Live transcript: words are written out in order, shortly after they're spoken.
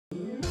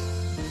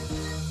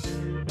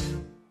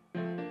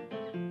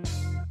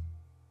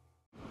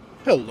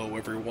Hello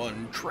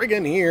everyone,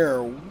 Trigan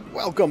here.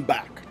 Welcome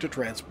back to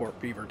Transport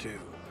Fever 2.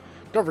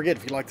 Don't forget,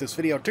 if you like this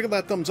video, tickle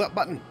that thumbs up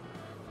button.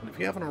 And if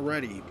you haven't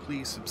already,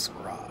 please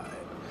subscribe.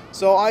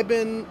 So I've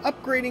been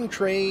upgrading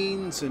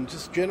trains and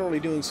just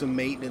generally doing some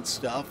maintenance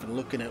stuff and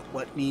looking at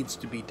what needs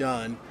to be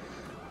done.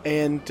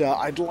 And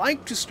I'd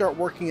like to start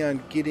working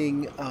on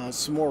getting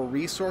some more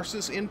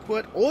resources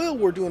input. Oil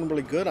we're doing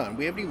really good on.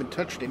 We haven't even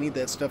touched any of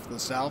that stuff in the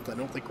south. I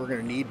don't think we're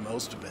going to need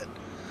most of it.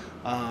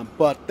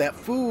 But that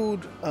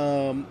food,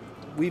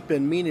 we've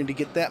been meaning to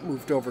get that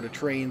moved over to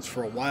trains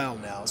for a while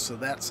now, so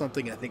that's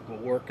something I think we'll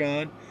work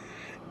on.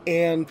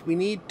 And we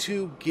need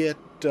to get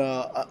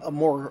a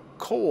more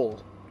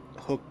coal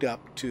hooked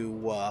up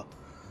to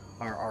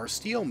our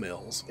steel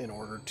mills in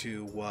order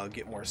to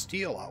get more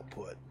steel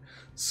output.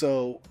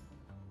 So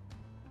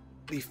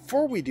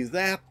before we do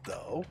that,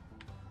 though,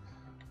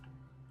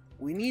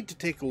 we need to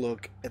take a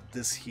look at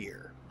this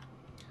here,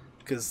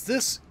 because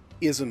this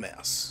is a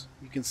mess.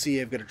 You can see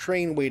I've got a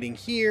train waiting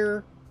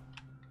here.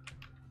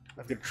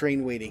 I've got a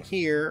train waiting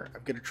here.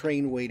 I've got a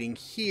train waiting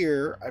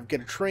here. I've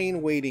got a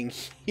train waiting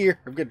here.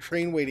 I've got a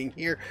train waiting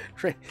here.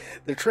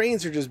 The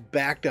trains are just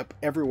backed up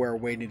everywhere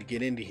waiting to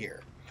get into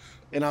here.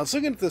 And I was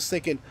looking at this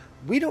thinking,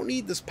 we don't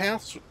need this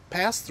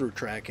pass-through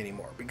track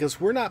anymore because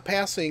we're not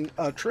passing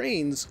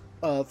trains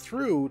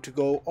through to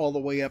go all the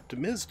way up to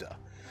Misda.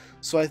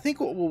 So I think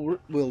what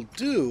we'll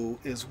do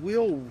is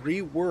we'll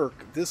rework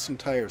this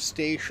entire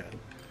station.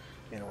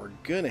 And we're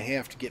going to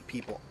have to get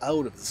people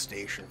out of the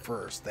station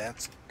first.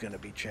 That's going to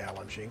be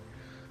challenging.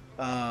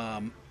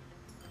 Yeah,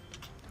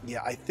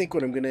 I think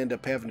what I'm going to end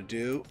up having to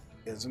do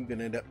is I'm going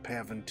to end up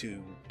having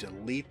to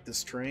delete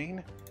this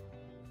train.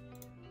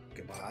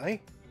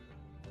 Goodbye.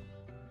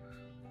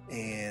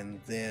 And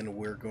then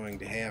we're going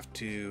to have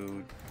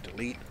to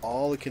delete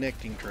all the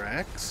connecting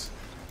tracks.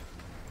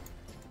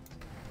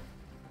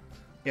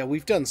 Yeah,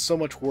 we've done so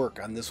much work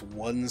on this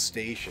one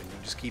station.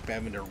 We just keep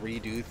having to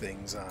redo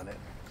things on it.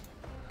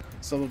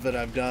 Some of it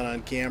I've done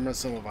on camera,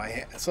 some of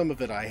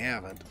it I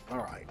haven't.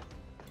 Alright.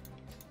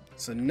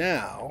 So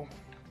now,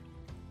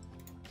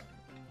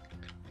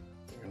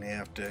 we're going to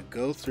have to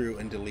go through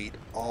and delete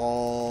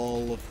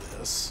all of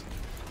this.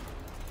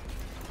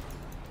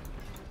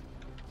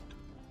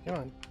 Come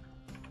on.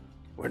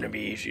 Wouldn't it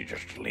be easy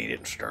just to delete it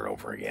and start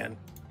over again?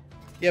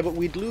 Yeah, but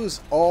we'd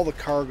lose all the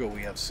cargo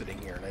we have sitting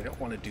here, and I don't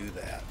want to do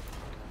that.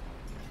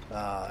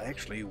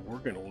 Actually, we're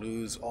going to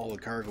lose all the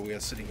cargo we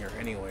have sitting here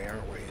anyway,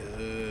 aren't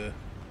we?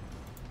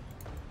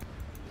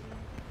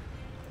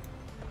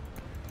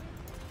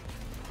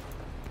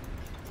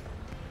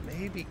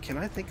 Maybe, can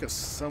I think of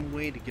some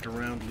way to get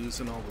around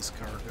losing all this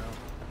cargo?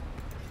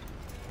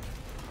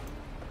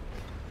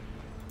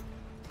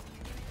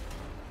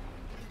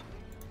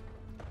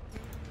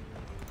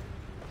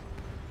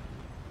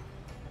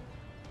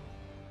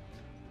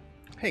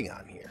 Hang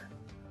on here.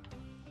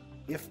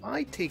 If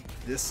I take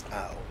this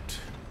out,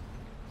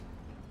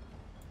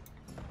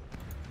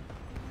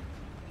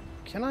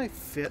 can I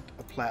fit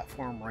a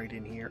platform right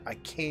in here? I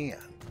can.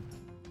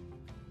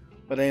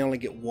 But I only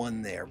get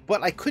one there.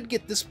 But I could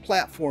get this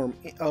platform...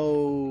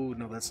 Oh,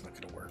 no, that's not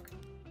going to work.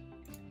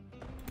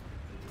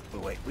 But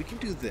wait, we can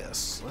do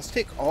this. Let's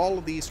take all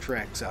of these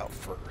tracks out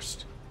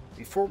first.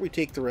 Before we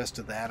take the rest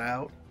of that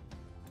out.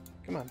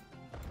 Come on.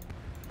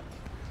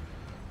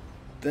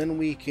 Then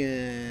we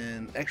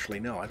can...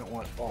 Actually, no, I don't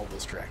want all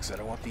those tracks out.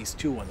 I want these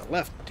two on the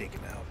left taken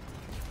out.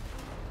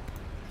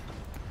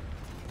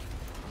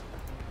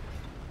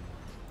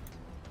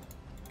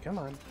 Come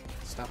on.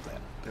 Stop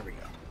that. There we go.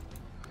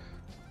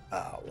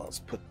 Let's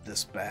put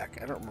this back.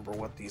 I don't remember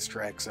what these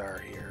tracks are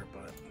here,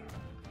 but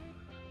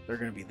they're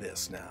going to be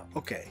this now.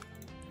 Okay.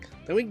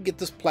 Then we can get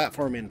this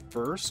platform in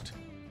first.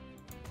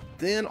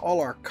 Then all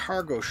our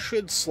cargo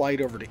should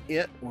slide over to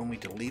it when we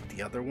delete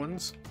the other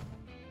ones.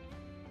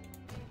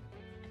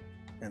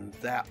 And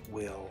that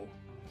will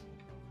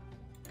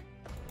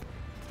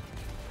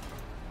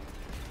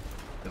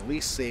at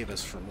least save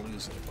us from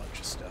losing a bunch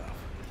of stuff.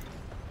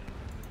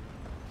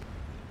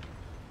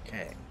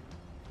 Okay.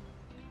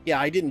 Yeah,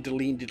 I didn't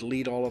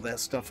delete all of that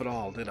stuff at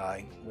all, did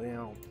I?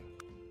 Well,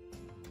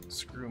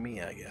 screw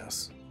me, I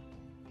guess.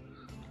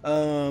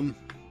 You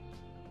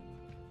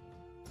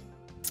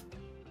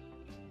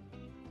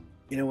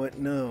know what?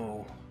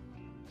 No.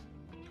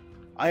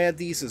 I had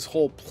these as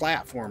whole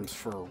platforms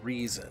for a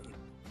reason.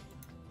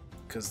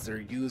 Because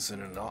they're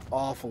using an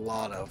awful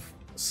lot of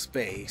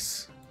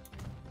space.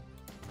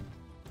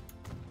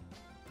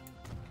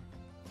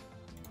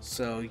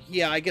 So,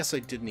 yeah, I guess I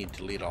did need to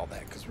delete all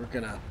that, because we're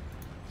going to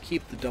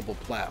keep the double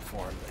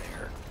platform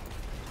there.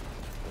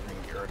 We're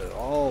going to get rid of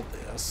all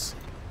this.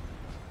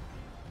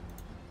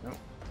 Nope.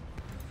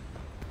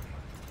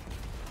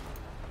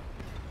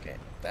 Okay,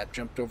 that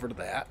jumped over to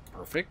that.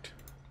 Perfect.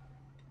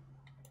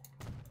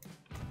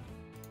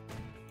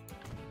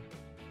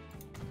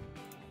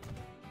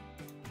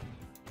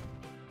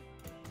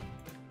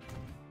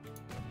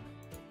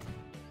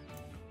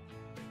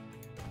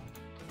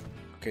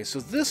 Okay, so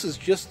this is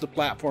just the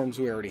platforms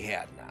we already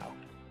had now.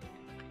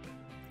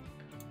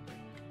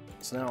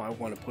 So now I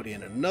want to put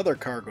in another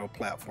cargo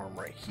platform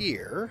right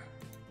here.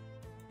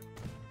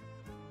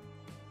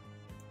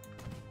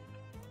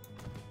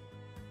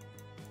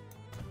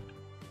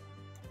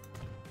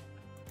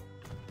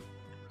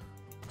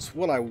 So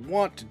what I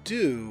want to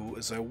do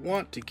is I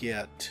want to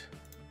get...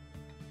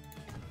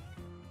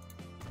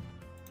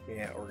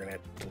 Yeah, we're going to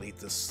have to delete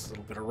this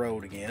little bit of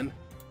road again.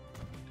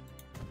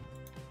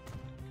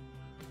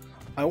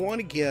 I want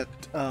to get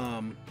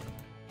the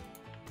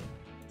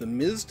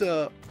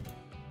Mazda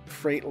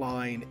freight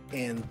line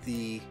and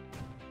the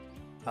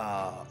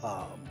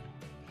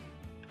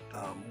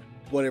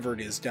whatever it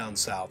is down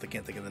south. I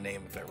can't think of the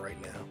name of it right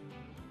now.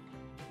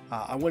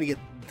 I want to get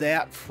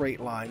that freight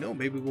line. Oh,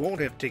 maybe we won't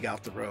have to take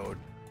out the road.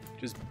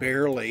 Just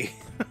barely.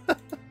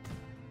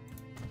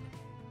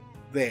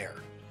 There.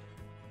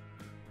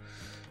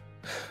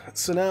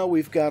 So now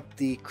we've got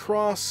the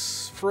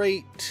cross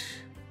freight,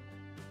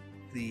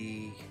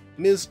 the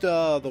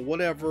Mazda, the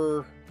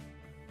whatever,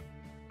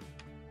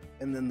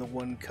 and then the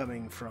one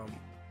coming from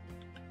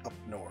up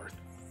north.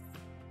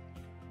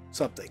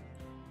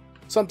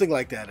 Something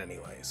like that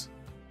anyways.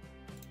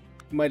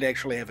 Might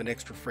actually have an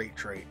extra freight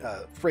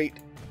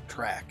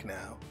track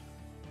now.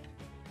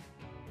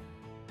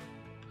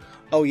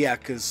 Oh yeah,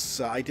 because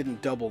I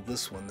didn't double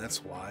this one,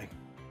 that's why.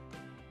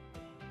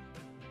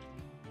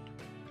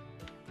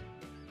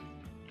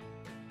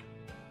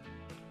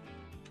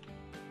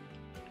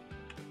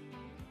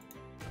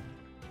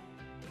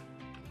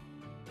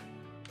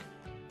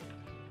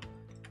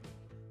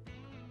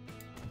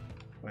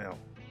 Well,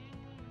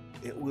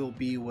 it will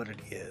be what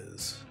it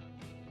is.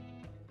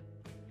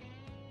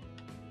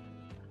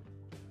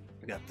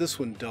 I got this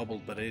one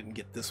doubled, but I didn't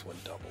get this one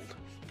doubled.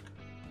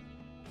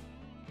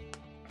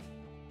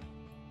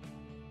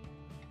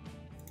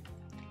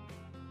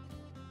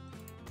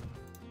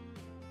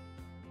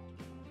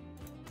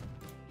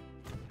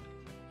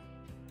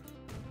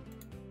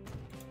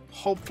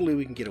 Hopefully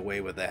we can get away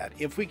with that.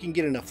 If we can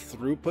get enough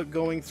throughput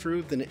going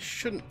through, then it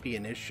shouldn't be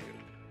an issue.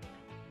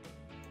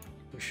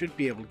 We should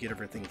be able to get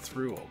everything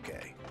through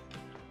okay.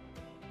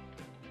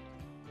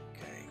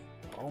 Okay,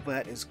 all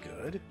that is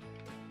good.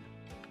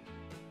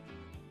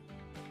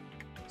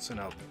 So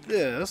now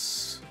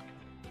this,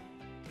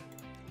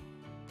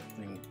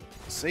 we can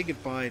say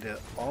goodbye to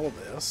all of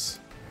this.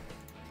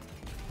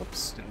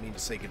 Oops, didn't mean to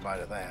say goodbye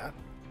to that.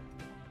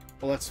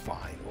 Well, that's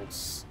fine. We'll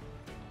just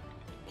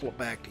pull it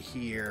back to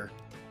here.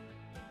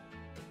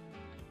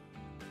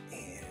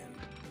 And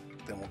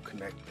then we'll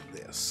connect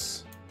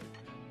this.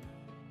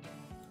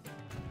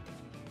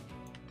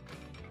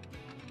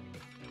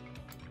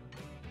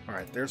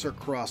 Alright, there's our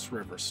cross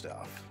river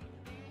stuff.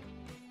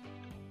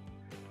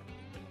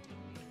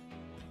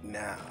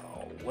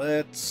 Now,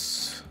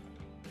 let's...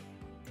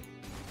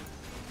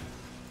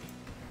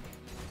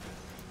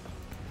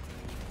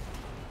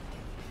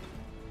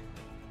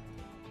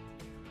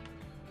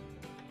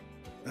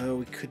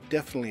 we could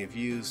definitely have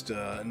used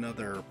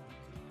another...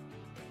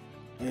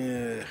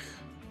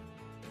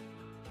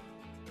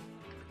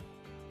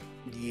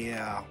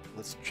 Yeah,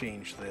 let's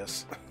change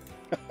this.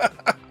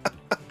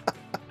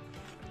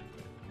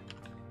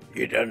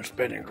 You done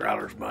spending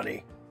Growler's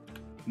money?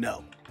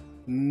 No,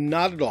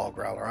 not at all,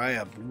 Growler. I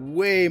have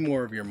way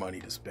more of your money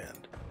to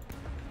spend.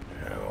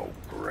 Oh,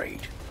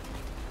 great.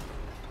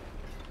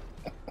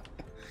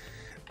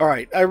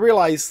 Alright, I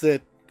realized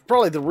that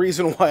probably the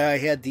reason why I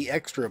had the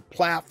extra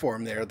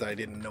platform there that I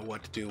didn't know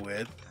what to do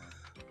with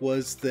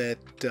was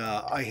that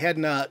I had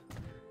not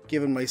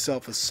given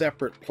myself a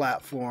separate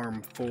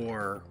platform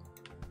for...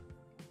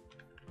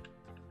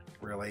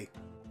 Really?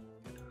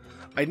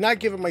 I'd not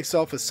given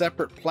myself a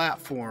separate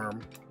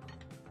platform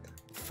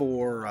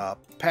for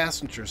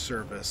passenger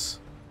service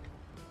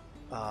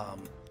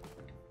on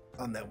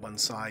that one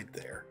side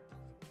there.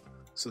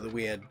 So that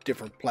we had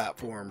different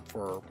platform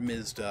for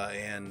Mazda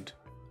and...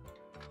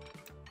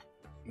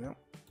 No.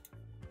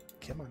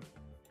 Come on.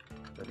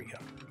 There we go.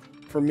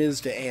 For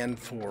Mazda and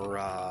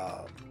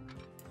for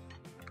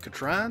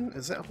Catran?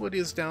 Is that what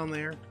is down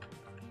there?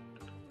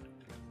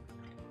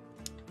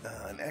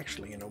 And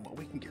actually, you know what?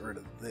 We can get rid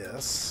of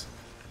this.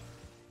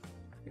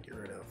 Get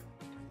rid of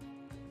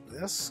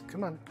this.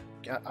 Come on.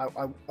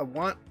 I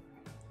want...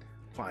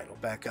 Fine, I'll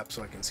back up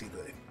so I can see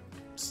the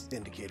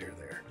indicator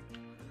there.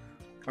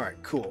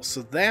 Alright, cool.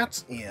 So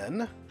that's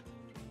in.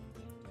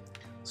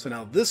 So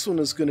now this one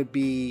is going to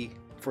be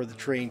for the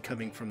train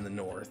coming from the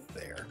north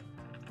there.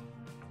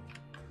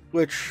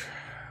 Which,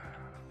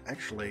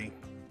 actually...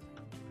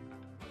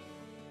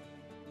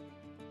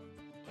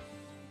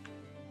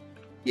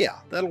 Yeah,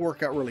 that'll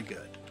work out really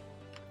good.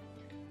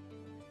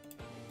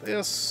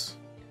 This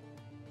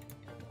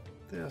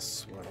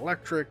one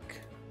electric.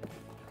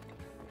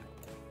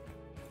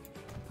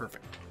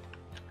 Perfect.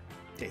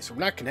 Okay, so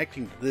we're not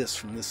connecting to this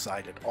from this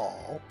side at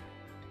all.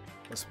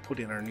 Let's put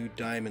in our new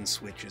diamond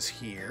switches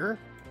here.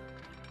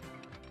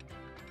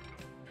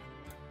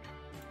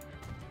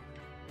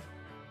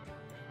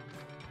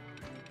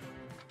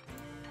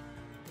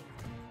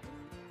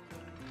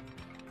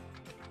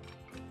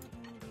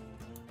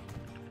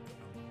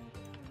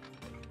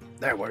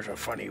 That was a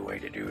funny way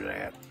to do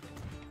that.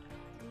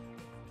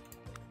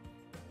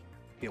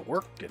 It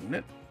worked, didn't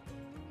it?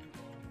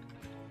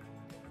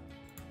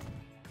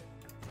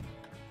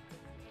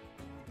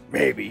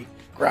 Maybe.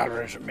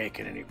 Growler isn't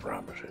making any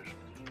promises.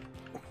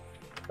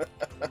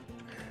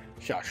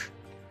 Shush.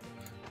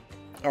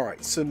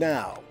 Alright, so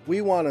now,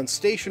 we want on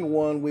Station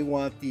 1, we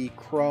want the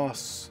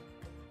cross,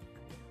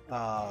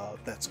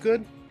 that's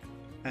good.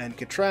 And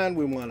Catran,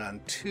 we want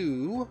on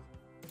 2.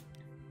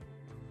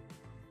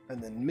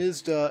 And then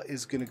Mizda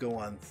is going to go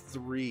on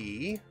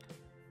 3.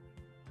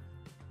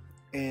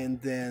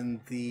 And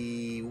then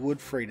the wood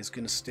freight is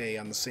going to stay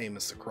on the same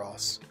as the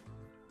crosstown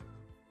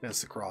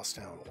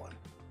one.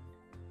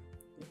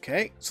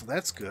 Okay, so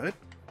that's good.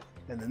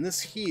 And then this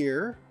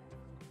here,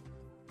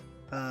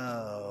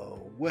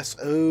 west.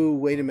 Oh,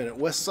 wait a minute.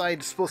 West side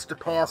is supposed to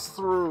pass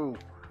through.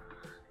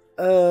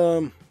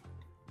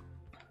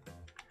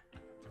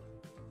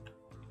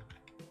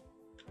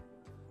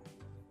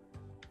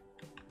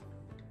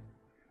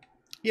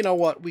 You know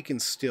what? We can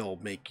still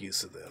make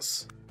use of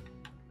this.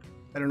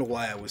 I don't know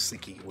why I was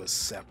thinking it was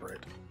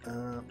separate.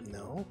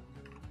 No.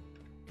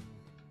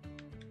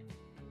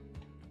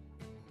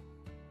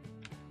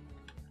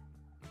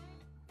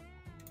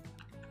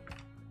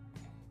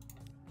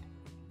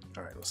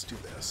 Alright, let's do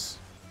this.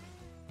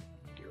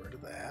 Get rid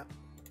of that.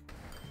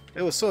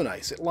 It was so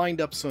nice. It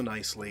lined up so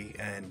nicely,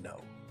 and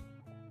no.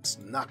 It's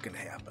not going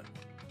to happen.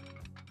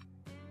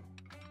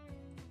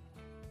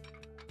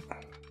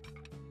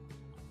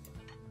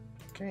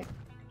 Okay.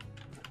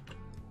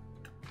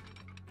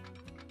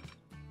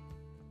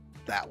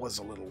 That was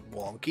a little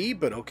wonky,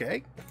 but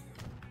okay.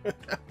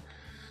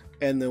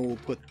 And then we'll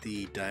put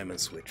the diamond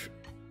switch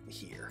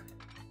here.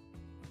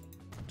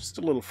 Just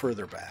a little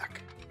further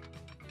back.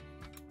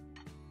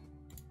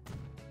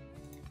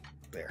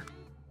 There.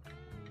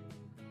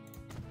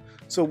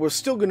 So we're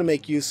still going to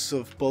make use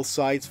of both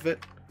sides of it.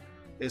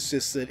 It's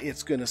just that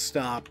it's going to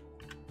stop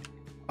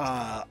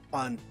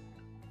on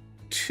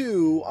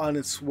 2 on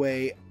its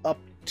way up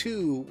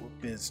to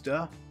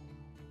Mizda.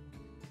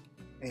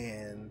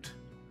 And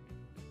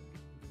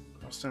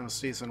crosstown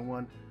stays on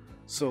 1.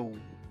 So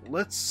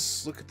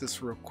let's look at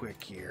this real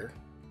quick here.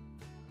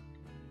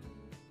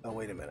 Oh,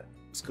 wait a minute.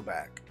 Let's go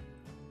back.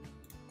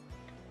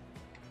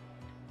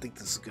 I think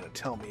this is going to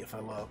tell me if I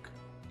look.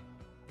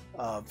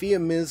 Via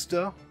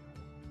Mizda.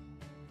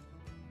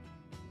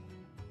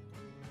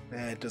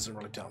 It doesn't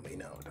really tell me.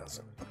 No, it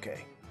doesn't.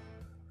 Okay.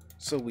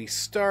 So we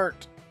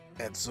start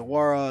at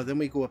Zawara, then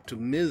we go up to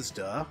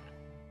Mizda.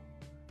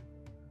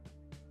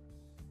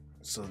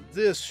 So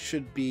this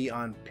should be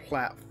on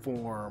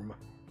platform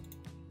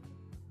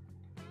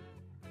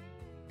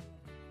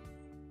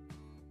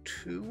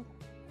 2.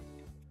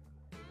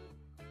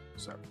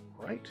 Is that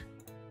right?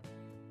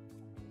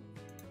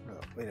 Oh,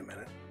 wait a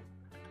minute.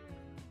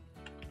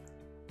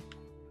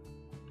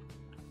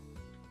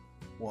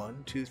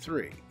 1, 2,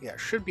 3. Yeah, it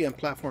should be on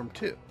platform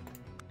 2.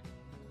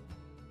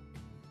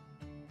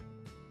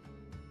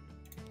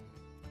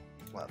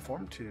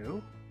 Platform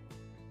 2.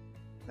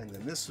 And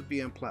then this would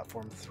be on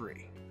platform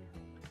 3.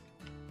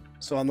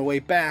 So on the way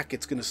back,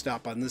 it's going to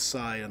stop on this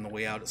side. On the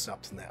way out, it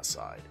stops on that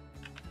side.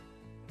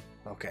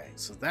 Okay,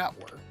 so that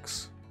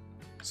works.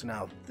 So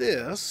now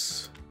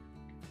this...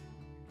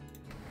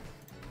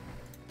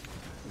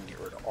 get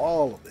rid of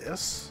all of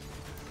this.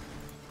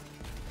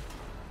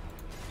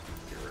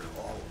 Get rid of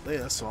all of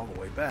this all the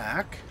way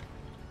back.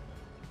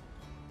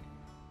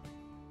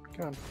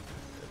 Come on.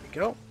 There we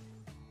go.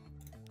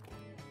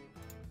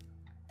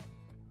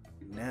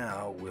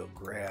 Now we'll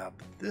grab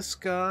this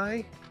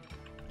guy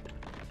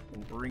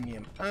and bring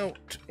him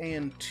out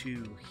and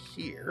to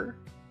here.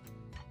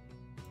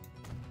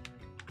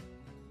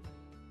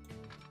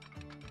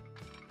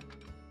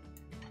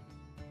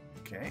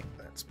 Okay,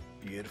 that's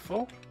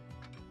beautiful.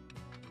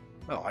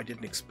 Oh, I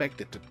didn't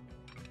expect it to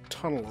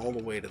tunnel all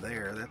the way to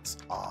there. That's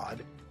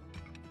odd.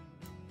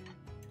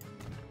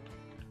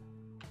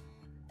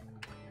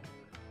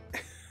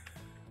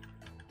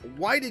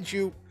 Why did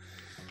you...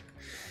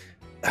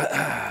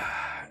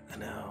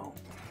 No.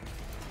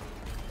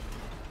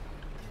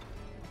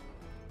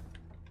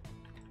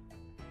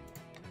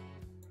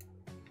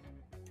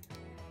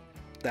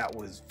 That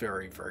was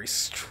very, very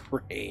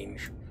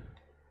strange.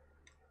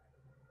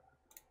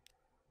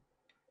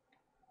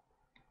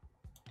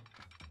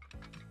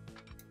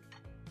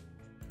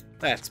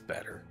 That's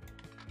better.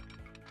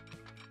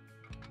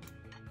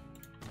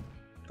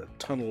 The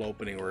tunnel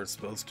opening where it's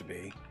supposed to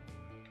be.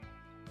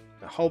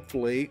 Now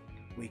hopefully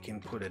we can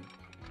put a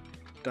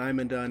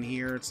diamond on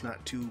here. It's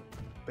not too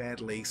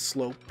badly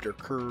sloped or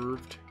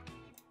curved.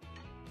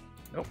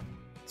 Nope,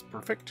 it's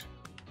perfect.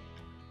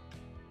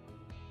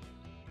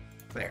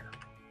 There.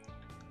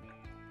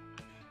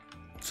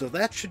 So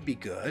that should be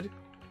good.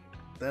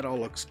 That all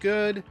looks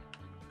good.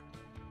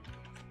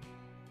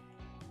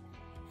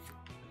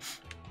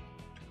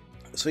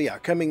 So yeah,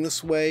 coming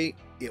this way,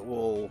 it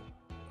will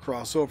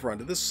cross over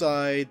onto this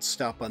side,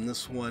 stop on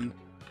this one.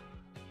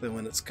 Then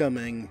when it's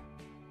coming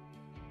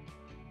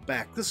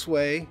back this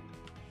way,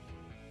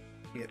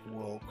 it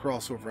will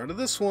cross over onto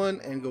this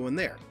one and go in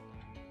there.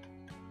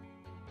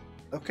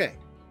 Okay,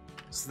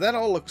 so that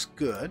all looks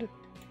good.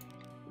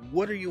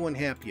 What are you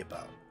unhappy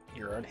about?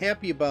 You're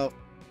unhappy about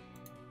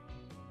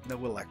no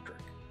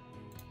electric,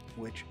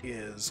 which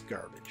is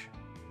garbage.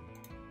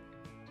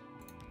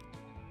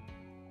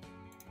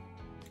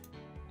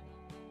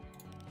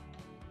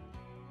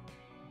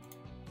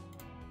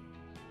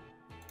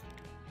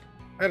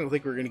 I don't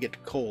think we're going to get to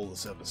coal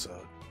this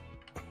episode.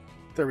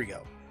 There we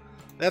go.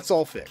 That's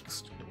all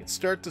fixed. We can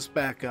start this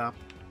back up.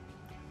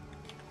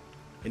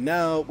 And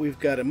now we've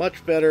got a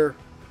much better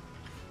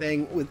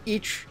thing with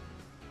each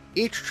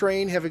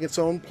train having its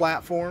own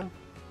platform.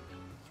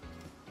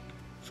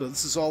 So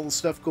this is all the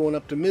stuff going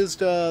up to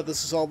Mizda.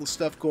 This is all the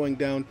stuff going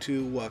down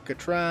to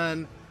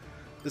Katran.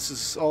 This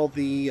is all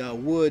the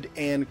wood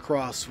and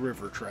cross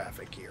river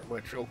traffic here,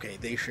 which, okay,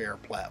 they share a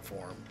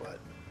platform, but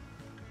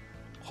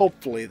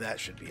hopefully that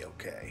should be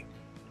okay.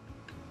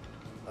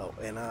 Oh,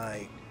 and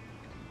I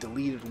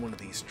deleted one of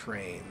these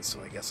trains,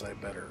 so I guess I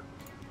better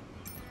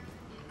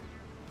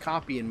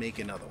copy and make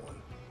another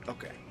one.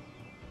 Okay.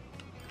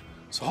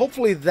 So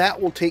hopefully that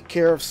will take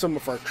care of some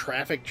of our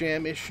traffic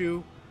jam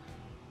issue.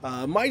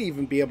 Might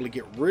even be able to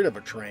get rid of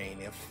a train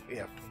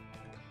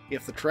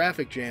if the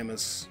traffic jam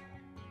is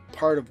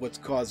part of what's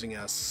causing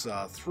us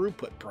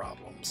throughput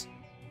problems.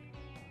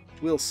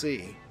 We'll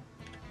see.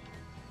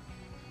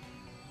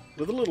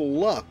 With a little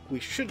luck, we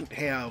shouldn't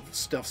have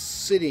stuff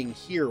sitting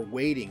here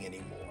waiting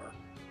anymore.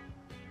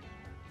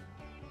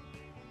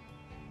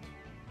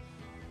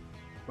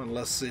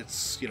 Unless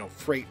it's, you know,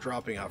 freight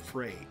dropping off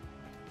freight.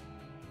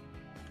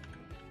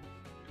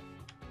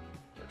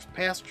 There's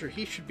passenger.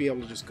 He should be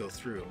able to just go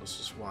through. Let's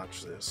just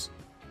watch this.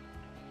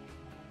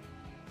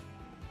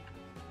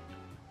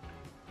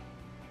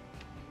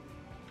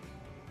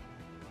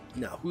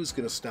 Now, who's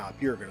going to stop?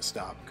 You're going to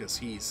stop because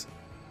he's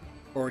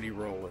already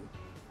rolling.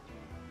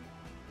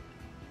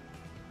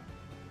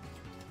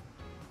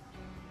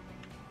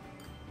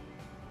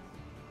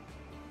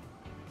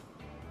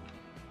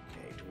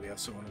 Have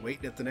someone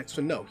waiting at the next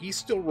one. No, he's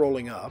still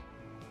rolling up,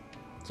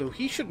 so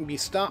he shouldn't be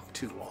stopped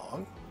too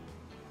long.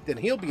 Then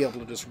he'll be able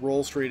to just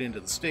roll straight into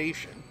the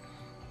station,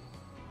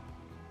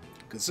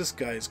 because this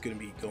guy is going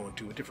to be going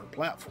to a different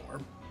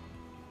platform.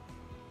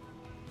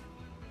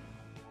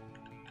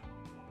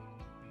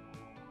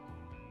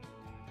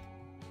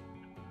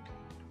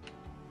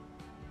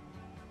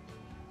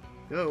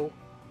 Go.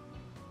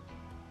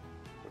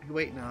 What are you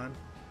waiting on?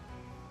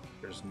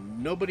 There's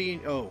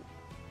nobody. Oh,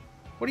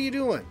 what are you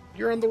doing?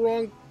 You're on the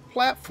wrong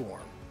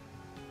platform.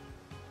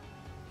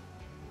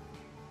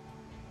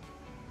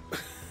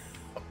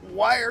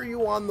 Why are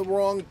you on the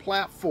wrong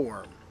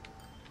platform?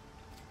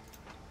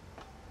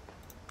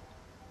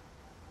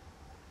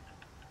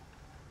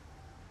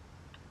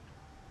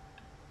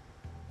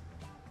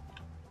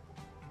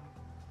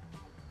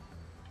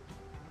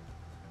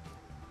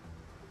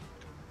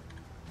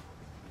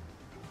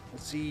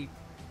 Let's see.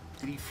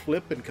 Did he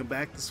flip and come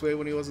back this way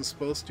when he wasn't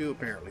supposed to?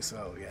 Apparently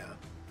so, yeah.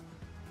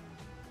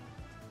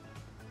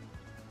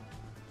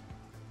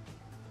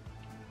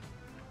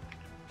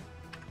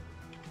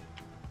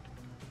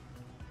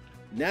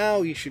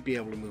 Now he should be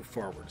able to move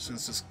forward.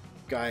 Since this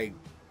guy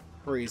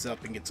hurries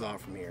up and gets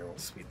off from here, we'll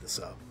speed this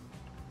up.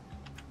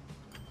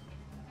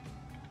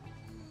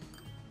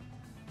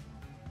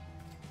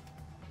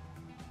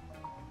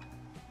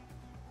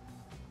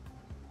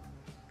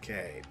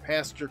 Okay,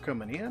 passenger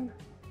coming in.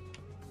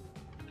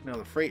 Now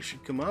the freight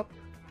should come up.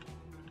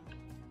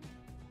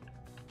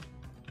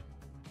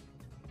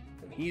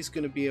 And he's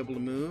going to be able to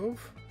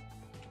move.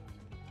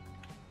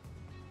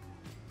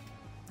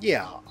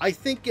 Yeah, I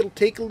think it'll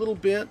take a little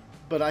bit.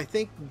 But I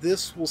think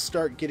this will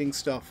start getting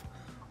stuff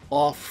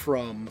off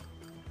from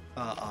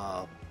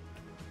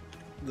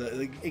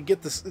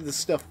get this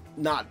stuff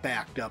not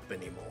backed up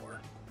anymore.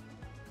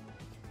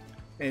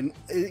 And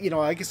you know,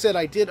 like I said,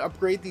 I did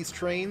upgrade these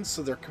trains,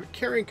 so their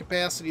carrying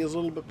capacity is a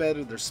little bit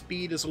better. Their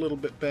speed is a little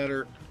bit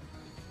better.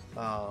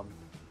 I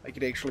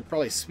could actually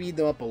probably speed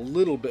them up a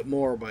little bit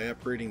more by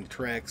upgrading the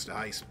tracks to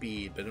high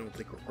speed, but I don't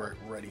think we're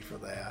quite ready for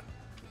that.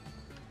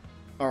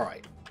 All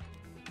right,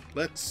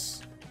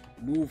 let's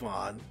move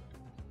on.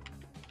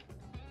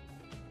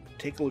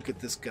 Take a look at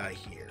this guy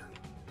here.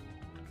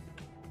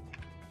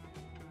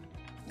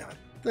 Now, I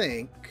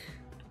think...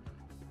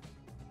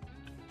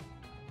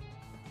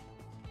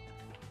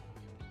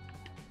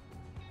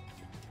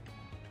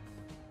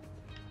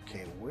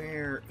 Okay,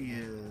 where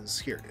is...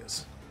 Here it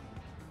is.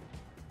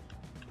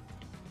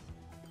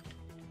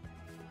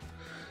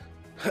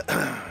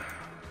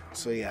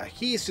 So yeah,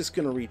 he's just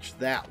going to reach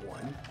that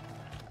one.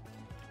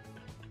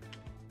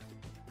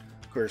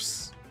 Of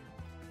course...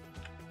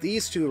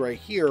 These two right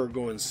here are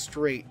going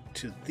straight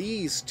to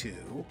these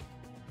two.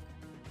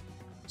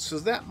 So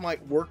that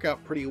might work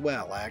out pretty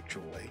well,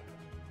 actually.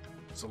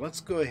 So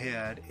let's go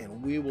ahead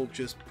and we will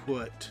just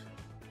put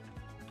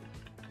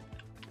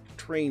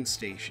train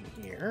station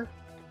here.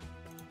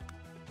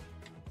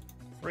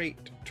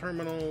 Freight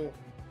terminal.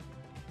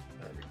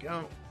 There we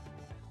go.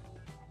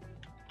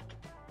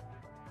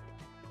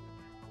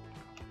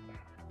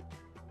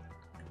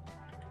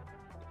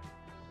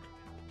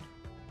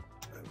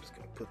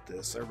 Put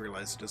this. I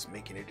realize it doesn't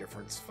make any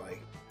difference if I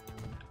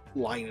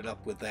line it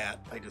up with that.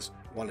 I just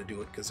want to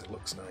do it because it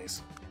looks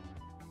nice.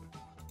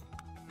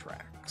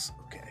 Tracks,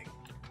 okay.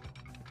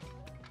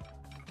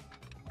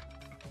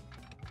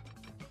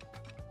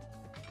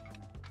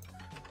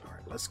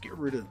 Alright, let's get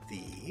rid of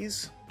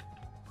these.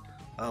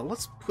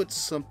 Let's put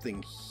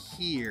something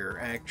here,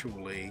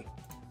 actually,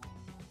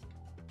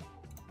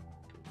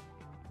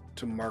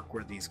 to mark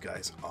where these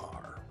guys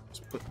are. Let's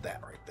put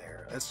that right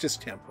there. That's just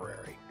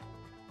temporary.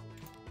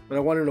 But I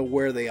want to know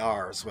where they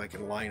are so I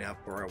can line up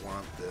where I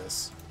want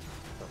this.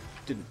 Oh,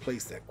 didn't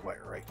place that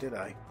quite right, did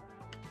I?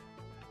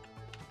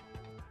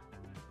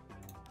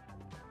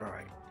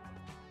 Alright.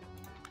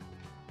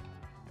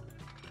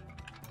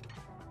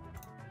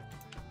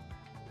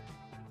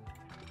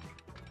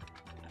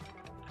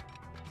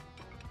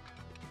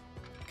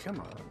 Come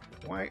on.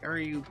 Why are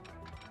you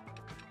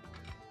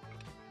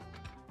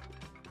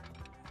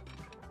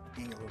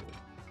being a little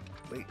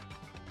late?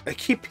 I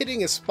keep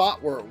hitting a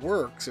spot where it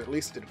works, or at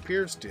least it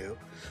appears to.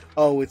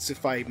 Oh, it's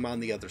if I'm on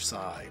the other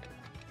side.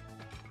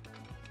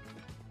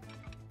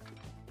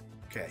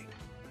 Okay.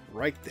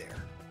 Right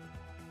there.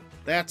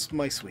 That's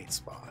my sweet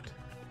spot.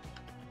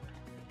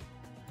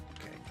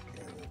 Okay.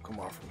 And we'll come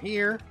off from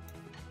here.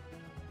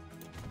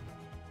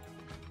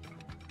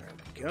 There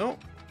we go.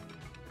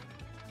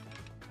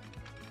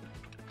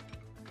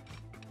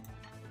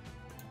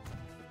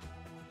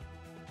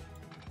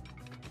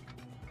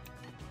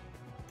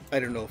 I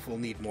don't know if we'll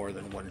need more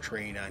than one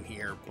train on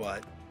here,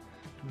 but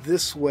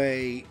this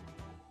way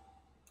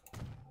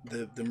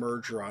the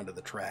merger onto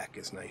the track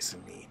is nice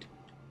and neat.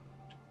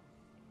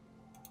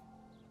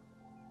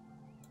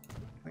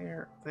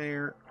 There,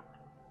 there,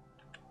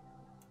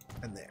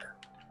 and there.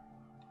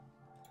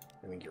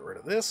 Let me get rid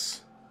of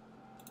this.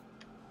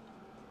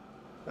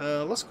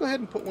 Let's go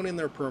ahead and put one in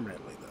there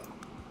permanently, though.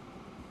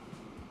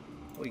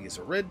 We'll use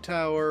a red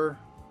tower.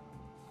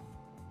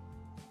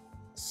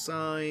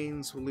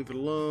 Signs, we'll leave it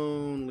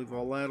alone, leave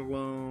all that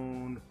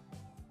alone.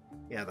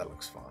 Yeah, that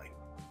looks fine.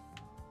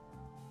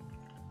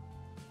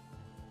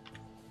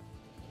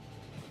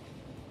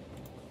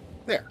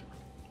 There.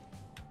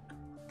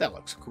 That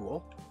looks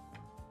cool.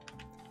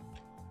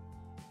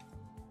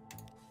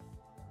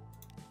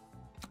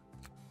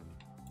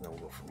 Then we'll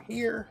go from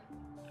here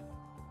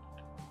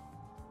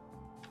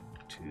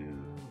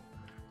to...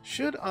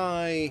 Should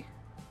I...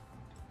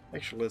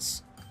 Actually,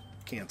 let's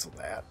cancel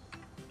that.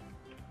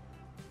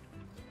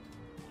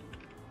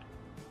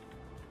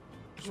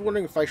 I was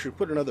wondering if I should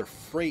put another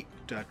freight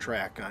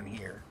track on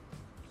here.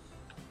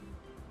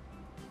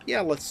 Yeah,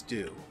 let's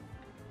do.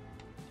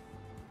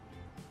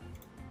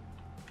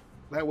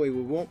 That way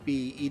we won't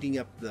be eating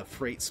up the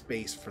freight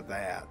space for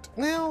that.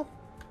 Well,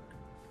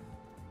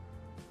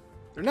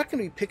 they're not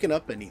going to be picking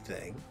up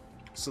anything,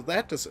 so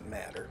that doesn't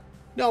matter.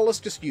 No, let's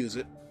just use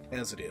it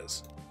as it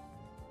is.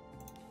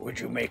 Would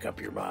you make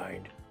up your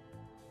mind?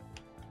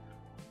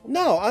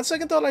 No, on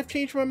second thought, I've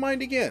changed my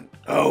mind again.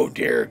 Oh,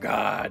 dear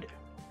God.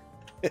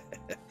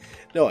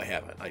 No, I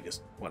haven't. I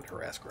just want to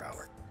harass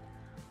Growler.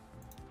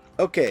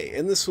 Okay,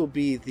 and this will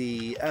be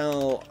the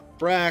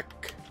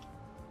Alperwagon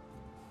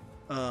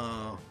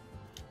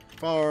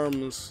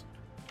Farms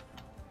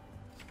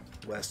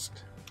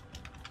West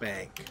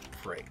Bank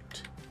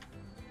Freight.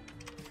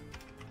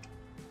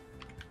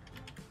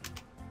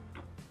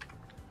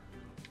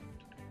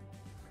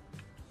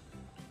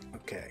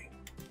 Okay,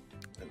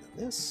 and then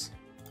this.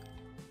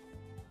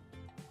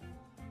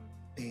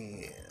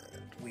 And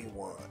we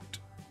want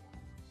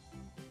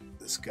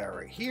this guy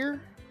right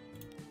here.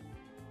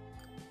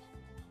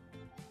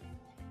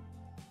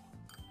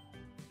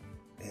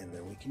 And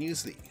then we can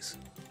use these.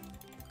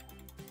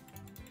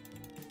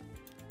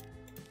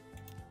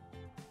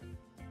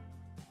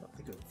 I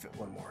think it would fit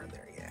one more in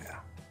there, yeah.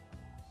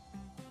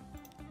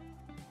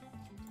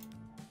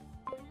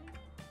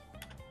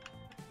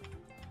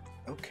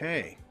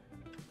 Okay.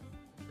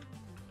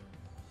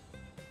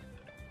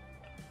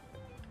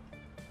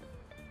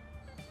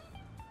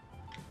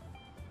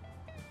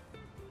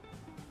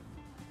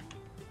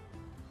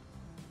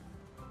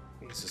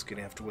 He's just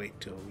gonna have to wait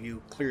till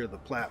you clear the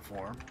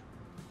platform.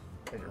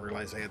 I didn't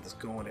realize I had this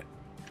going at...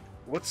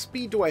 What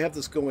speed do I have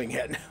this going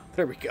at now?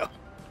 There we go.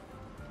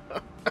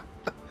 I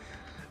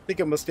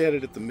think I must have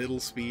it at the middle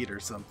speed or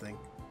something.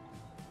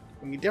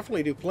 We can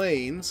definitely do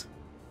planes.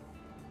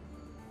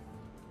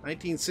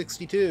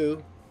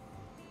 1962.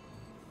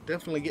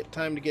 Definitely get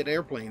time to get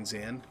airplanes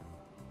in.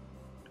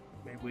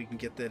 Maybe we can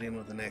get that in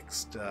with the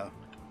next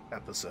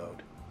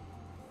episode.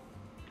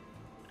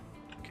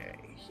 Okay,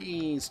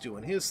 he's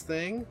doing his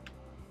thing.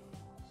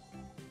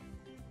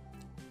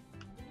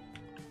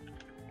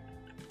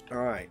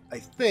 Alright, I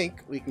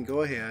think we can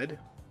go ahead.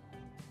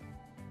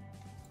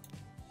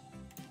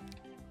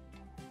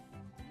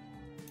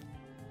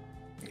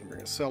 And we're going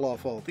to sell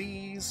off all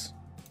these.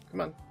 Come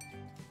on.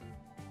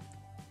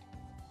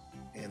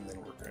 And then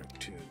we're going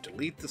to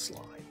delete this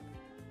line.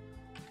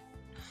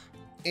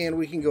 And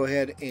we can go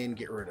ahead and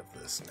get rid of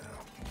this now.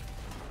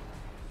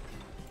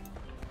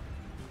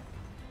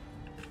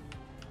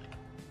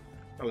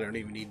 Oh, I don't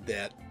even need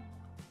that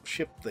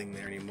ship thing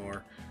there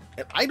anymore.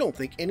 And I don't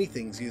think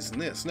anything's using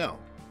this, no.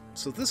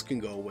 So this can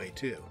go away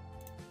too.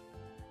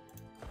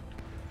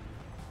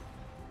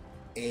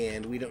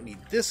 And we don't need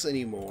this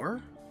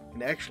anymore.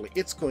 And actually,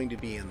 it's going to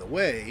be in the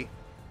way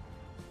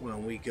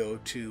when we go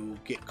to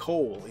get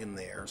coal in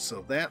there.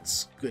 So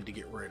that's good to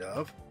get rid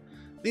of.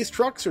 These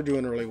trucks are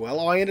doing really well.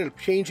 Oh, I ended up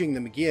changing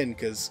them again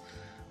because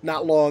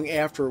not long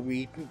after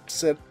we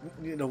set,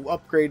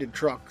 upgraded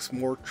trucks,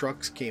 more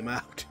trucks came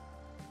out.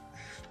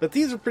 But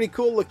these are pretty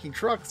cool looking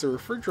trucks. They're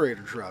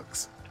refrigerator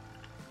trucks.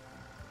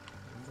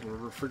 A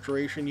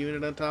refrigeration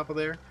unit on top of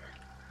there.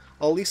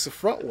 Well, at least the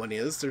front one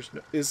is.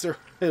 Is there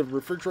a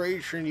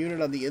refrigeration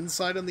unit on the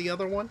inside on the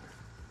other one?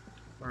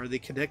 Or are they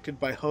connected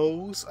by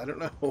hose? I don't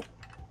know.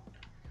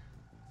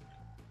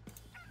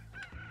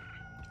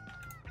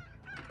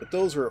 But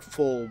those are at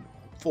full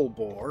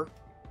bore.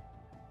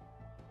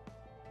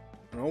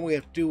 And all we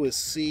have to do is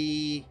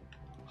see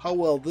how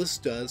well this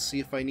does, see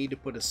if I need to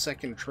put a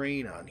second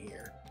train on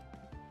here.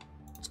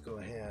 Let's go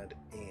ahead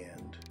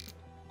and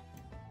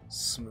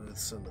smooth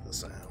some of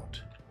this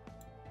out.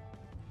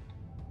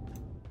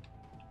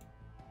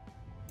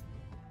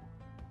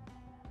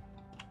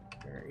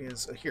 There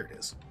is, here it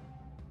is.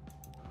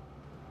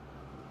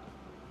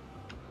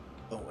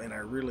 Oh, and I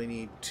really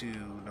need to,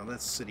 no,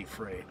 that's city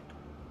freight.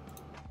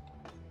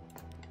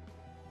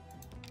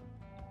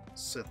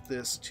 Set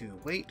this to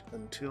wait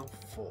until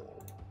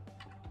full.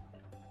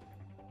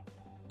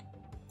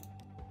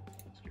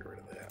 Let's get rid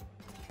of that.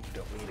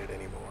 Don't need it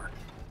anymore.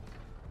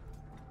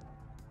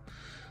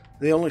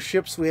 The only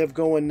ships we have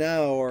going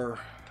now are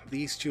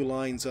these two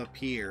lines up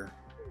here,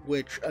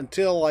 which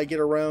until I get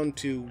around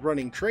to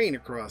running train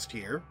across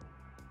here,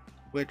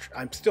 which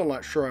I'm still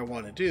not sure I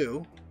want to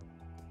do,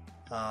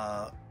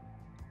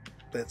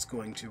 that's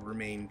going to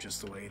remain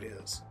just the way it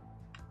is.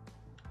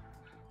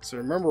 So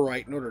remember,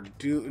 right, in order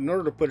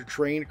to put a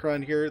train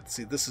around here,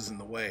 see, this is in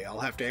the way. I'll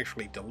have to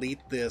actually delete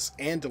this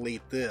and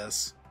delete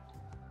this,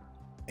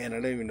 and I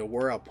don't even know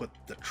where I'll put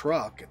the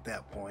truck at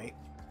that point.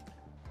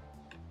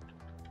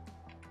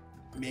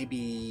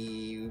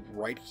 Maybe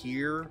right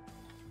here,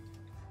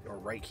 or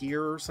right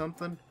here or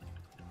something.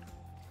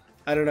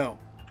 I don't know,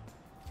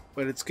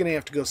 but it's gonna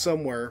have to go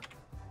somewhere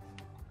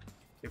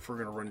if we're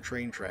gonna run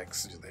train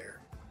tracks through there.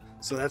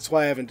 So that's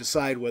why I haven't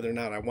decided whether or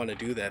not I want to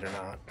do that or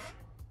not.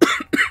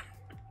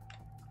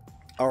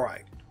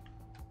 Alright.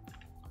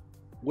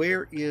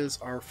 Where is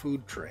our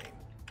food train?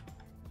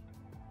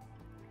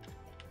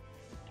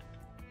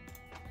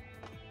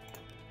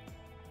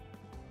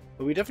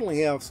 But we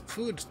definitely have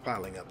food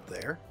piling up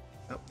there.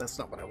 Oh, that's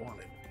not what I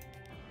wanted.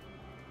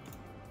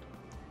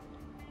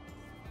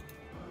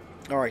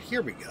 Alright,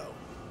 here we go.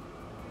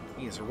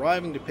 He is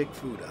arriving to pick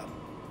food up.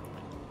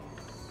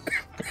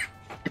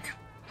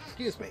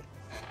 Excuse me.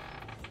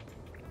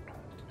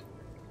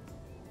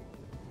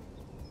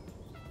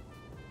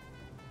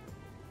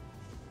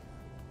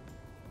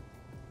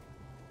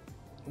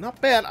 Not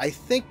bad. I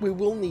think we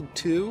will need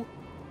two,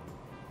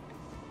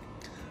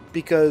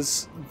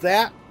 because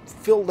that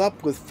filled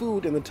up with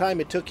food in the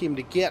time it took him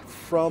to get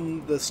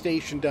from the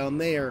station down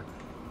there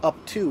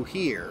up to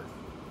here.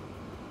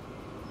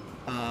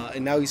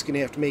 And now he's going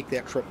to have to make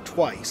that trip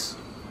twice.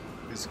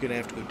 He's going to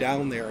have to go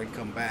down there and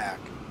come back.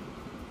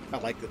 I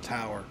like the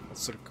tower.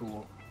 That's sort of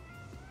cool.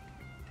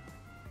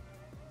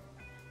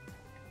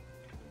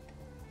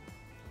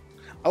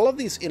 I love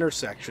these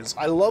intersections.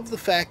 I love the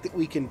fact that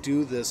we can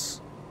do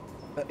this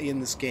in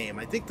this game.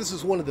 I think this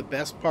is one of the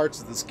best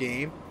parts of this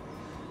game,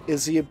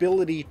 is the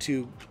ability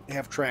to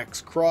have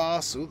tracks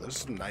cross. Ooh, there's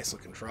some nice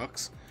looking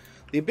trucks.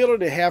 The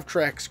ability to have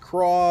tracks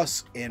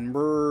cross and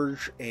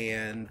merge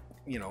and,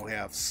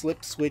 have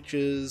slip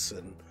switches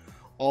and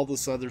all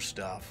this other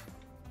stuff.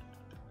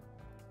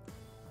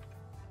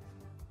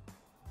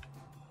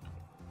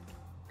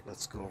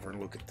 Let's go over and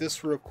look at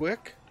this real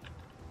quick.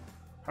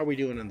 How are we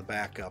doing in the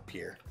back up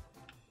here?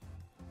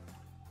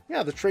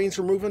 Yeah, the trains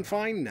are moving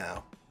fine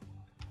now.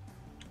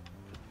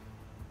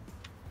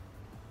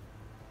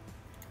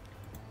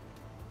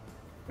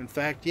 In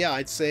fact, yeah,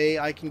 I'd say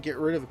I can get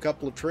rid of a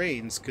couple of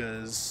trains,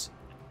 because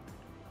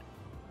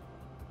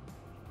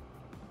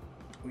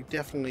we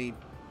definitely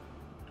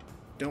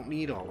don't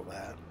need all of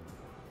that.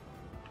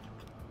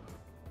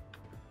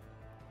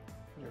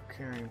 You're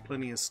carrying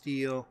plenty of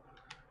steel.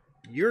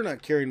 You're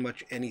not carrying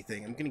much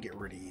anything. I'm going to get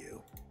rid of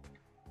you.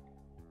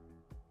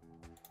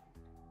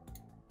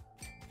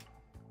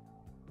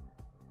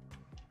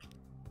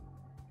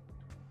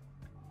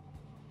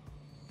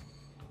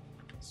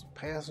 Some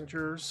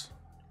passengers.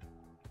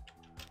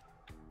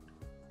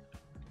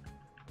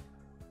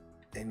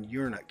 And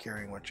you're not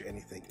carrying much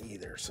anything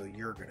either, so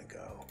you're going to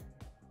go.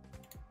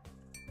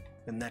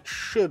 And that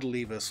should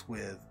leave us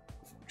with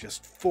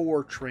just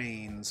 4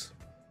 trains,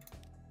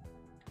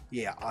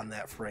 yeah, on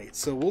that freight.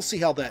 So we'll see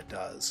how that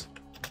does.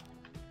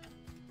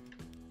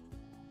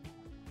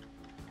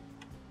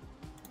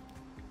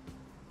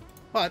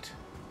 But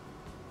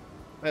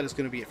that is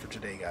going to be it for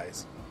today,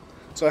 guys.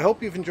 So I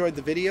hope you've enjoyed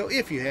the video.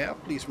 If you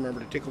have, please remember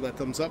to tickle that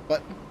thumbs up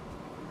button.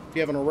 If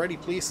you haven't already,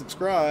 please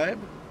subscribe.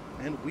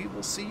 And we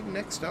will see you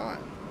next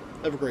time.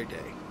 Have a great day.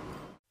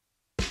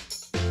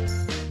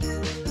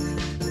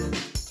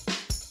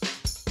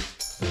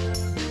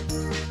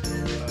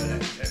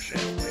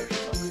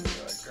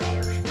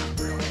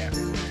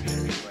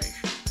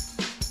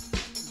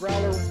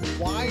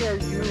 Why are you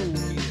here?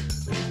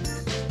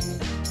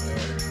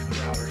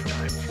 Growler's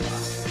time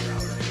slot.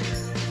 Growler's here.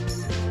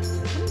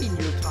 What do you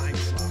mean your time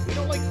slot? We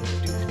don't like to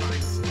do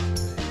time slot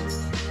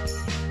things.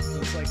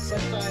 It's like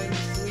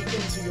sometimes the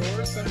weekends are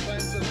yours,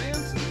 sometimes they're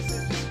Lance's.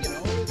 It's just, you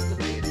know, it's the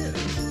way it is.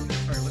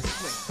 Alright, let's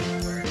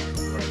swing.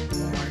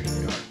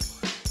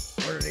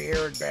 Where are the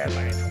arid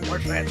Badlands?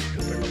 What's that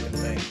stupid looking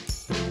thing?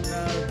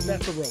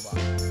 That's a robot.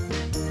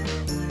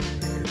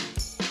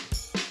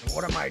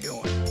 What am I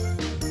doing?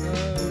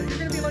 You're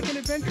gonna be like an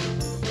adventurer.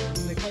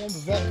 They call them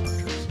vault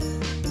hunters.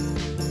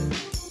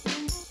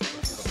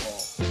 What's the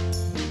ball?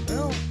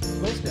 Well,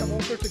 supposed to have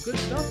all sorts of good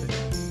stuff in it.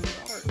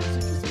 Is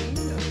it just me?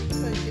 You've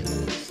been getting a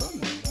little sun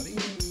there, buddy.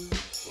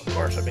 Well, of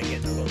course I've been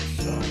getting a little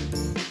sun.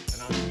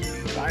 And on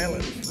these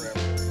islands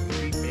forever.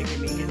 You keep making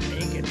me get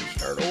naked and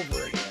start over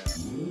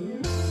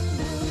again.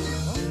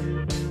 Well,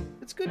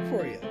 it's good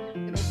for you.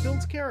 You know, it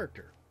builds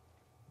character.